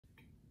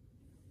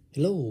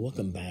Hello,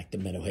 welcome back to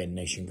Metalhead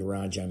Nation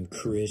Garage. I'm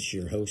Chris,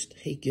 your host.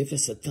 Hey, give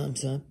us a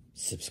thumbs up,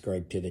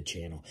 subscribe to the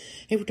channel.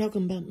 Hey, we're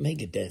talking about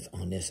Megadeth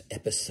on this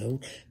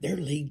episode. Their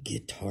lead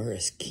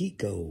guitarist,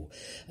 Kiko,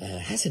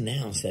 has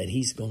announced that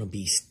he's going to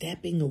be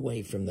stepping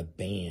away from the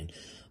band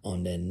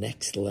on the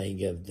next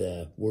leg of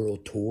the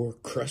world tour,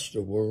 Crush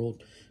the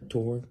World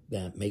tour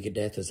that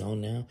Megadeth is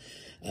on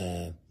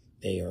now.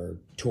 They are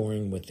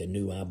touring with the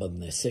new album,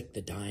 The Sick,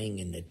 The Dying,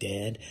 and The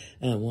Dead.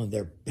 One of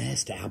their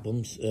best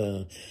albums,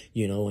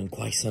 in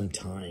quite some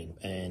time.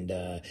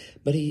 And,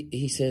 but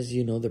he says,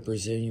 the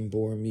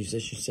Brazilian-born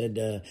musician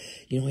said,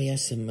 he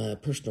has some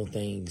personal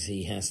things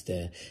he has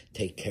to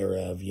take care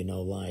of,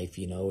 life.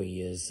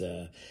 He is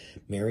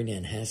married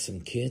and has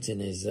some kids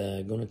and is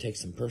going to take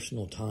some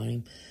personal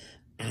time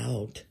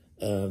out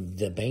of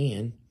the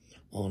band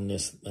on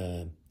this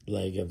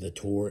leg of the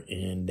tour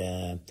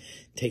and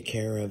take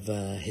care of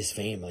his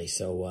family.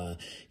 So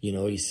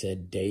he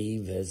said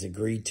Dave has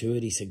agreed to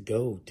it. He said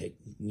go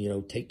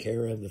take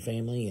care of the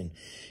family and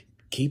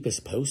keep us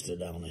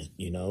posted on it,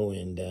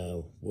 and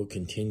we'll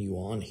continue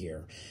on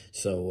here.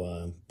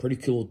 So pretty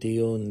cool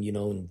deal.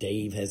 And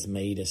Dave has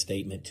made a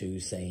statement too,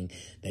 saying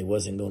they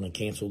wasn't going to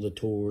cancel the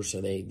tour, so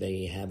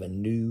they have a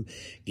new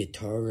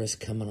guitarist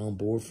coming on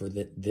board for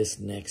this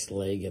next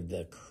leg of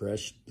the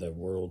Crush the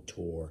World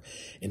tour,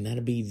 and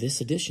that'll be this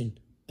edition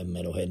of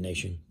Metalhead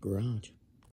Nation Garage.